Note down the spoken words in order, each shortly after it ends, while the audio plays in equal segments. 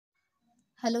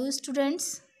Hello students,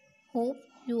 hope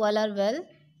you all are well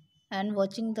and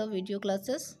watching the video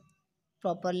classes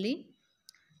properly.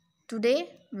 Today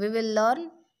we will learn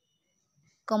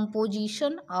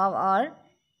composition of our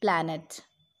planet.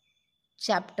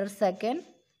 Chapter 2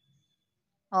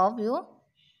 of your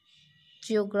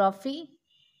Geography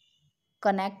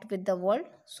Connect with the World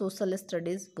Social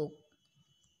Studies book.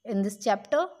 In this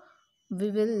chapter we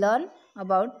will learn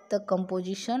about the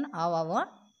composition of our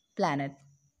planet.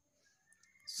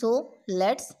 So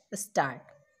let's start.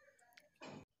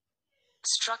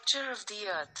 Structure of the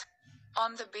Earth.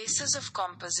 On the basis of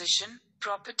composition,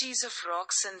 properties of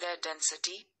rocks and their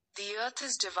density, the Earth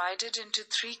is divided into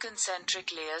three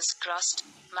concentric layers: crust,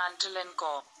 mantle and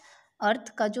core.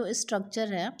 अर्थ का जो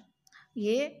structure है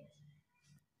ये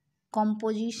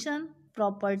composition,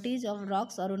 properties of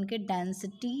rocks और उनके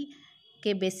density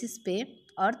के basis पे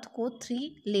अर्थ को 3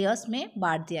 layers में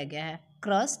बांट दिया गया है: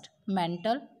 क्रस्ट,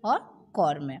 मेंटल और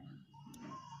कोर में।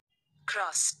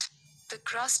 Crust. The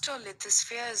crust or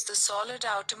lithosphere is the solid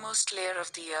outermost layer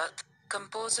of the Earth,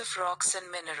 composed of rocks and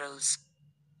minerals.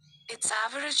 Its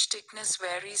average thickness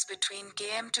varies between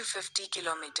km to 50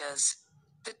 kilometers.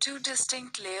 The two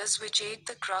distinct layers which aid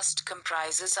the crust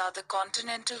comprises are the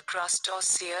continental crust or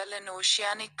seal and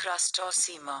oceanic crust or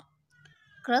seema.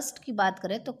 Crust की बात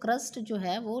करें तो crust जो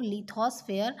है वो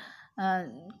lithosphere,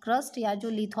 crust या जो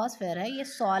lithosphere है ये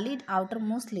सॉलिड आउटर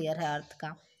मोस्ट लेयर है अर्थ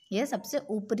का। यह सबसे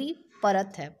ऊपरी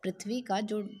परत है, पृथ्वी का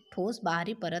जो ठोस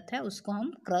बाहरी परत है उसको हम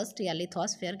क्रस्ट या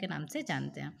लिथोस्फेयर के नाम से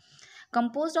जानते हैं।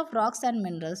 Composed of rocks and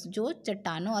minerals, जो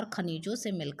चट्टानों और खनिजों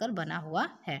से मिलकर बना हुआ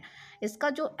है। इसका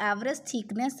जो एवरेज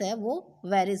थिकनेस है वो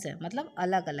वेरीज है, मतलब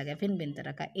अलग अलग है, भिन्न भिन्न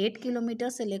तरह का। 8 किलोमीटर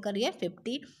से लेकर ये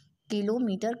 50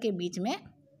 किलोमीटर के बीच में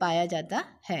पाया जाता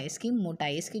है। इसकी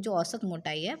मोटाई, इसकी जो औसत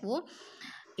मोटाई है वो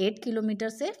 8 किलोमीटर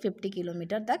से 50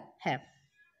 किलोमीटर तक है।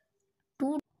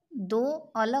 दो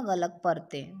अलग अलग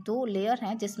परतें, 2 लेयर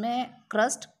हैं जिसमें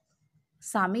क्रस्ट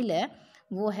शामिल है,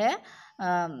 वो है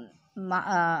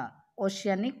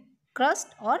ओशियनिक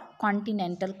क्रस्ट और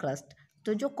कॉन्टिनेंटल क्रस्ट।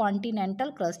 तो जो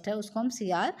कॉन्टिनेंटल क्रस्ट है उसको हम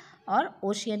सियाल और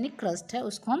ओशियनिक क्रस्ट है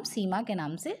उसको हम सीमा के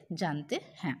नाम से जानते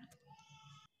हैं।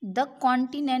 The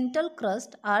continental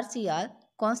crust RCR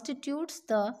constitutes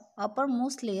the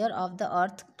uppermost layer of the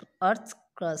Earth's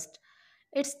crust.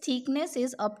 Its thickness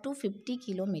is up to 50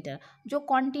 kilometre. जो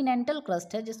कॉन्टिनेंटल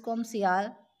क्रस्ट है जिसको हम सियाल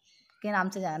के नाम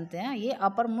से जानते हैं, ये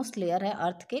अपर मोस्ट लेयर है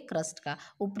अर्थ के क्रस्ट का,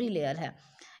 ऊपरी लेयर है।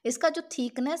 इसका जो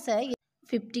थिकनेस है ये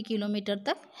 50 किलोमीटर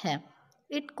तक है।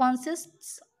 It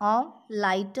consists of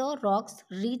lighter rocks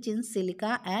rich in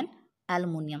silica and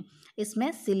aluminium.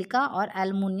 इसमें सिलिका और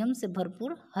एल्युमिनियम से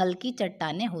भरपूर हल्की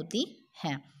चट्टानें होती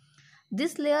हैं।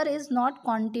 This layer is not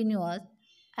continuous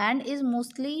and is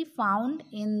mostly found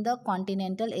in the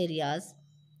continental areas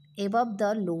above the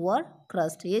lower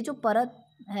crust. ये जो परत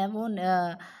है वो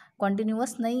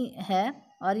continuous नहीं है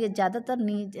और ये ज़्यादातर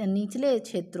निचले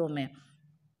क्षेत्रों में,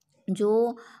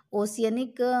 जो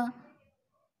ओशियनिक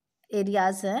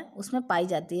एरियाज़ हैं उसमें पाई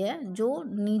जाती है, जो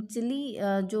निचली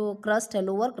जो क्रस्ट है,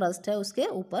 लोअर क्रस्ट है, उसके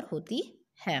ऊपर होती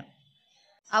है।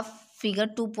 अब फिगर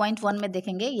 2.1 में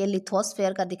देखेंगे, ये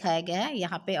लिथोस्फेयर का दिखाया गया है।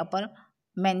 यहाँ पे upper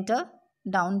mantle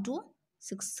down to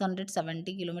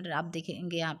 670 kilometre आप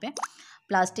देखेंगे। यहाँ पे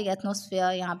प्लास्टिक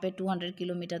एटमॉस्फेयर यहाँ पे 200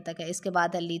 किलोमीटर तक है। इसके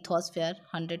बाद है लिथोस्फेयर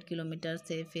 100 किलोमीटर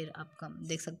से, फिर आप कम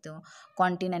देख सकते हो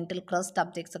कॉन्टिनेंटल क्रस्ट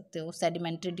आप देख सकते हो,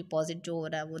 सेडिमेंट्री डिपॉजिट जो हो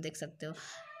रहा है वो देख सकते हो।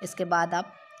 इसके बाद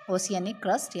आप ओशियनिक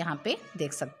क्रस्ट यहाँ पे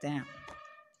देख सकते हैं।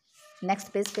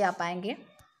 नेक्स्ट पेज पे आप आएंगे।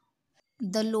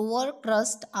 The lower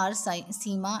crust or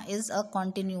seema is a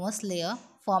continuous layer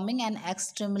forming an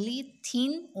extremely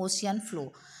thin ocean floor.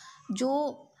 जो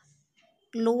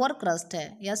लोअर क्रस्ट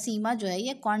है या सीमा जो है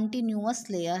ये कॉन्टिन्यूअस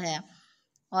लेयर है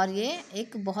और ये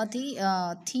एक बहुत ही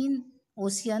थीन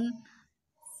ओशियन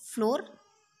फ्लोर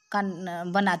का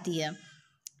बनाती है।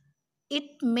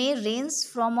 It may range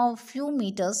from a few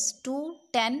metres to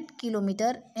 10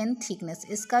 kilometre in thickness.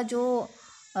 इसका जो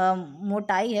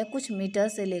मोटाई है कुछ मीटर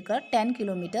से लेकर 10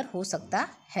 किलोमीटर हो सकता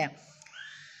है।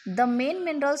 The main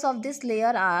minerals of this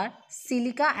layer are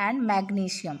silica and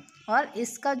magnesium. और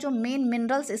इसका जो मेन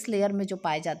मिनरल्स इस लेयर में जो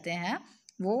पाए जाते हैं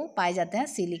वो पाए जाते हैं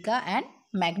सिलिका एंड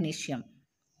मैग्नीशियम।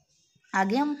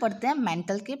 आगे हम पढ़ते हैं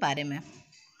मेंटल के बारे में।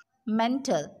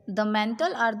 Mental, the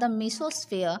mental are the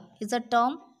mesosphere is a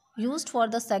term used for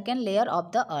the second layer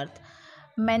of the earth.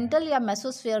 Mental या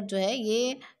मेसोस्फेयर जो है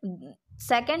ये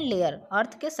सेकेंड लेयर,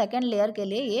 अर्थ के सेकेंड लेयर के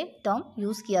लिए ये टर्म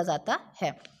यूज़ किया जाता है।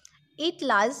 It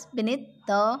lies beneath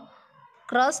the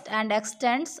crust and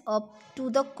x tends up to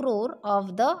the core of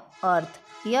the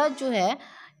earth. यह जो है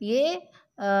ये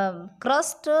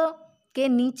क्रस्ट के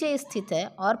नीचे स्थित है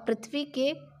और पृथ्वी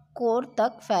के कोर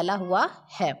तक फैला हुआ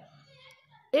है।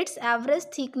 It's average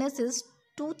thickness is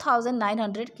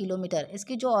 2900 kilometre.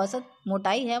 इसकी जो औसत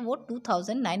मोटाई है वो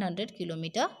 2900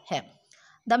 किलोमीटर है।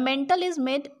 The mental is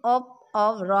made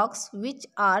of rocks which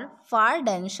are far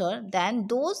denser than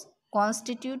those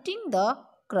constituting the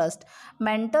crust.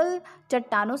 Mental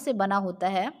चट्टानों से बना होता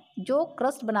है जो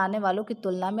क्रस्ट बनाने वालों की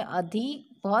तुलना में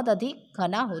बहुत अधिक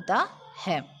घना होता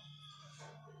है।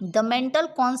 The mental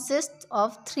consists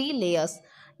of 3 layers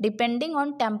depending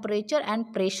on temperature and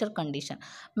pressure condition.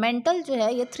 Mental जो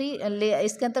है ये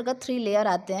इसके अंतर्गत 3 लेयर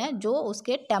आते हैं जो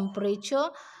उसके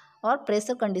टेम्परेचर और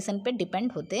प्रेशर कंडीशन पे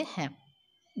डिपेंड होते हैं।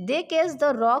 दे case the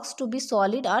rocks to be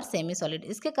solid और सेमी सॉलिड।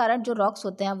 इसके कारण जो रॉक्स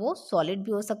होते हैं वो सॉलिड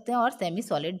भी हो सकते हैं और सेमी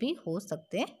सॉलिड भी हो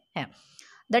सकते हैं।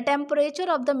 The temperature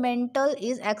of the mental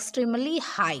is extremely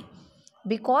high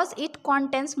because it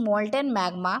contains molten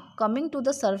magma coming to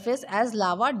the surface as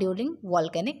lava during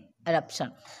volcanic eruption।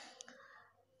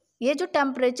 ये जो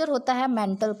टेम्परेचर होता है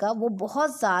मेंटल का वो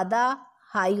बहुत ज़्यादा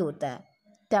हाई होता है।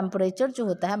 टेम्परेचर जो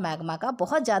होता है मैग्मा का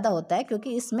बहुत ज़्यादा होता है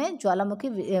क्योंकि इसमें ज्वालामुखी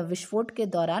विस्फोट के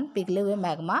दौरान पिघले हुए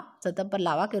मैग्मा सतह पर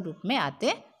लावा के रूप में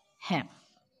आते हैं।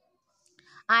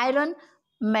 Iron,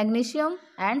 magnesium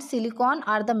and silicon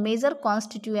are the major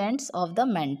constituents of the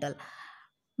mental.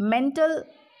 Mental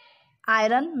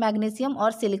iron, magnesium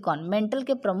और सिलिकॉन मेंटल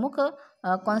के प्रमुख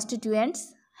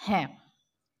कॉन्स्टिट्यूएंट्स हैं।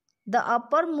 The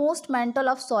uppermost mantle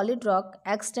of solid rock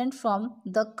extends from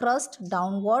the crust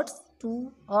downwards to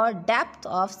a depth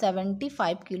of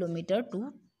 75 kilometre to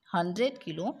 100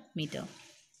 kilometre.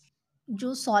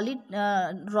 जो solid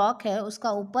rock है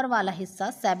उसका ऊपर वाला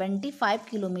हिस्सा 75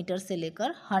 किलोमीटर से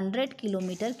लेकर 100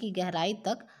 किलोमीटर की गहराई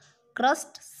तक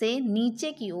क्रस्ट से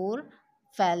नीचे की ओर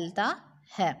फैलता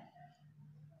है।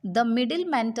 The middle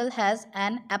mantle has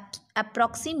an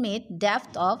approximate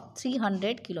depth of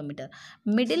 300 kilometre.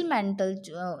 Middle mental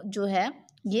जो है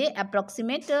ये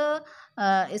अप्रोक्सीमेट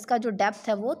इसका जो डेप्थ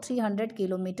है वो 300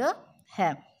 किलोमीटर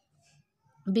है।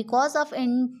 Because of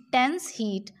intense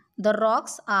heat the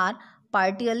rocks are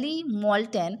पार्टियली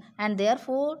molten and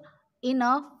therefore in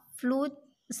a fluid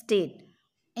state.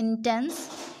 Intense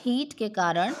heat के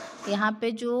कारण यहाँ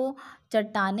पे जो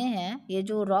चट्टाने हैं, ये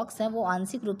जो रॉक्स हैं वो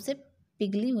आंशिक रूप से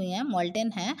पिघली हुई हैं,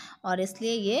 मोल्टेन हैं और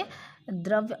इसलिए ये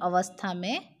द्रव्य अवस्था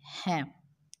में हैं।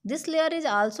 This layer is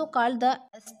also called the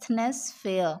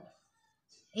asthenosphere.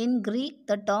 In Greek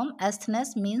the term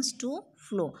एस्थेनस means to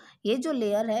flow. ये जो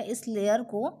लेयर है इस लेयर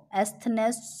को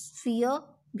एस्थेनोस्फीयर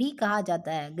भी कहा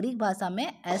जाता है। ग्रीक भाषा में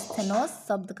एस्थेनोस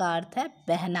शब्द का अर्थ है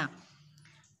बहना।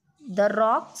 The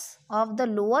rocks of the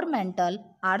lower mental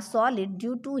are solid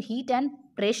due to heat and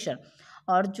pressure.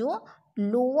 और जो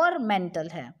लोअर मेंटल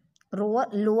है,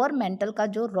 लोअर मेंटल का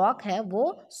जो रॉक है वो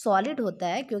सॉलिड होता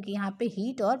है क्योंकि यहाँ पे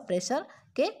हीट और प्रेशर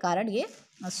के कारण ये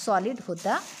सॉलिड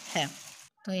होता है।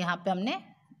 तो यहाँ पे हमने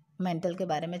मेंटल के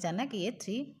बारे में जाना कि ये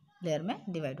 3 लेयर में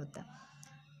डिवाइड होता है।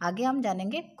 आगे हम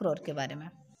जानेंगे कोर के बारे में।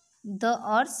 The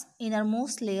earth's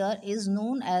innermost layer is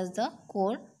known as the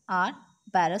core are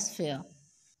बैरोस्फीयर।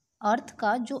 अर्थ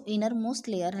का जो इनर मोस्ट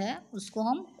लेयर है उसको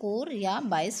हम कोर या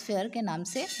बायोस्फीयर के नाम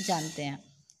से जानते हैं।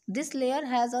 This layer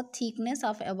has a thickness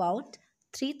of about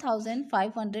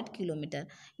 3500 kilometre.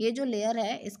 ये जो लेयर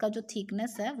है इसका जो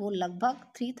थिकनेस है वो लगभग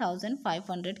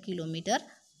 3500 किलोमीटर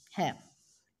है।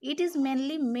 It is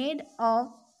mainly made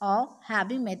of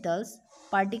heavy metals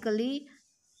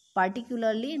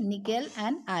particularly nickel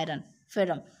and iron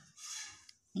ferrum.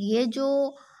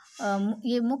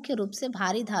 ये मुख्य रूप से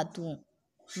भारी धातुओं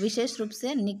विशेष रूप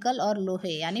से निकल और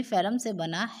लोहे यानी फेरम से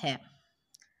बना है।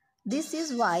 This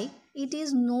is why it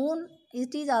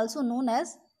is also known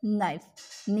as knife,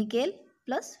 nickel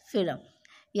plus ferrum.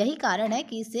 यही कारण है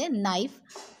कि इसे नाइफ,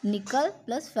 निकल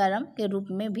प्लस फेरम के रूप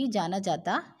में भी जाना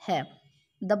जाता है।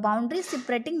 The boundary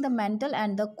separating the mental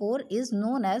and the core is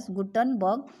known as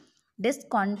Gutenberg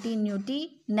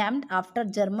discontinuity named after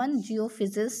German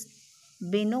जियोफिजिस्ट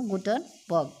बेनो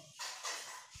गुटनबर्ग।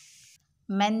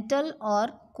 मेंटल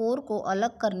और कोर को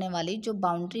अलग करने वाली जो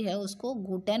बाउंड्री है उसको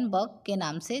गुटेनबर्ग के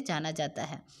नाम से जाना जाता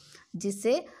है,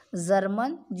 जिसे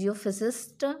जर्मन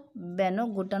जियोफिजिस्ट बेनो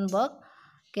गुटेनबर्ग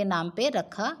के नाम पे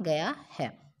रखा गया है।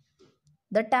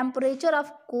 The temperature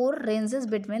of core ranges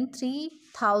between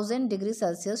 3000 degree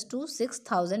Celsius to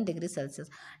 6000 degree Celsius.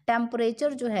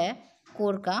 Temperature जो है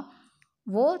कोर का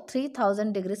वो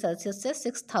 3000 डिग्री सेल्सियस से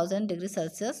 6000 डिग्री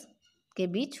सेल्सियस के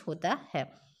बीच होता है।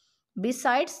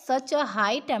 Besides such a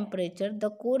high temperature, the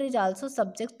core is also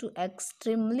subject to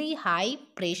extremely high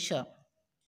pressure.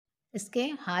 इसके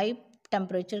high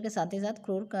temperature के साथ ही साथ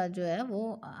कोर का जो है वो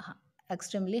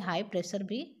एक्सट्रीमली हाई प्रेशर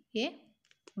भी ये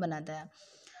बनाता है।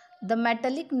 The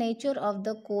metallic nature of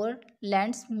the core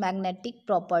lands magnetic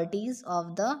properties of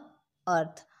the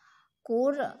earth.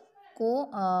 Core को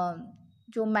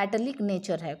जो मेटेलिक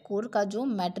नेचर है, कोर का जो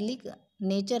मेटेलिक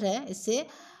नेचर है, इससे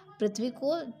पृथ्वी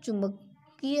को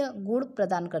चुंबकीय गुण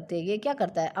प्रदान करती है। ये क्या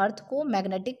करता है? अर्थ को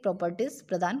मैग्नेटिक प्रॉपर्टीज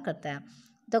प्रदान करता है।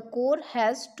 The core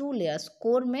has 2 layers.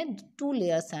 Core में 2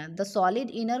 लेयर्स हैं, the solid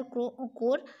inner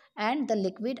core and the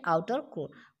liquid outer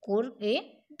core. Core के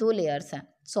 2 लेयर्स हैं,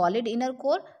 solid inner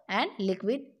core and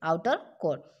liquid outer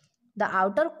core. The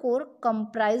outer core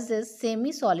comprises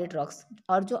semi solid rocks.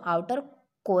 और जो outer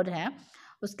core है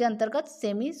उसके अंतर्गत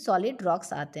semi solid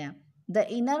rocks आते हैं। The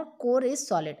inner core is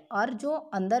solid. और जो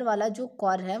अंदर वाला जो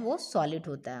कोर है वो सॉलिड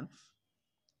होता है।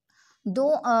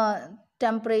 दो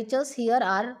टेम्परेचर्स हियर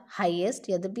आर हाईएस्ट।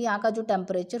 यद्यपि यहाँ का जो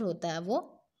टेम्परेचर होता है वो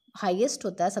हाईएस्ट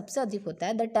होता है, सबसे अधिक होता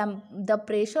है। The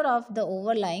pressure of the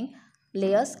overlying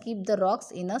layers keep the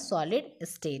rocks in a solid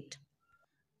state.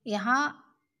 यहाँ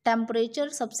टेम्परेचर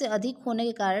सबसे अधिक होने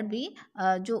के कारण भी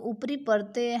जो ऊपरी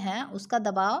परतें हैं उसका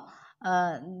दबाव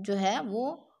जो है वो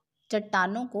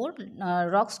चट्टानों को,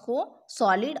 रॉक्स को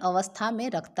सॉलिड अवस्था में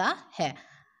रखता है।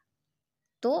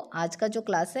 तो आज का जो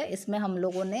क्लास है इसमें हम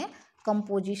लोगों ने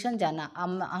कंपोजिशन जाना,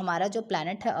 हमारा जो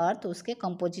प्लैनेट है अर्थ, उसके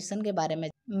कंपोजिशन के बारे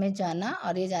में जाना,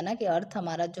 और ये जाना कि अर्थ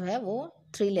हमारा जो है वो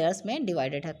 3 लेयर्स में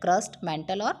डिवाइडेड है। क्रस्ट,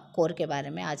 मेंटल और कोर के बारे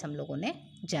में आज हम लोगों ने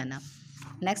जाना।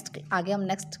 आगे हम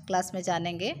नेक्स्ट क्लास में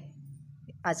जानेंगे।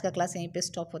 आज का क्लास यहीं पे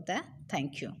स्टॉप होता है।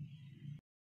 Thank you.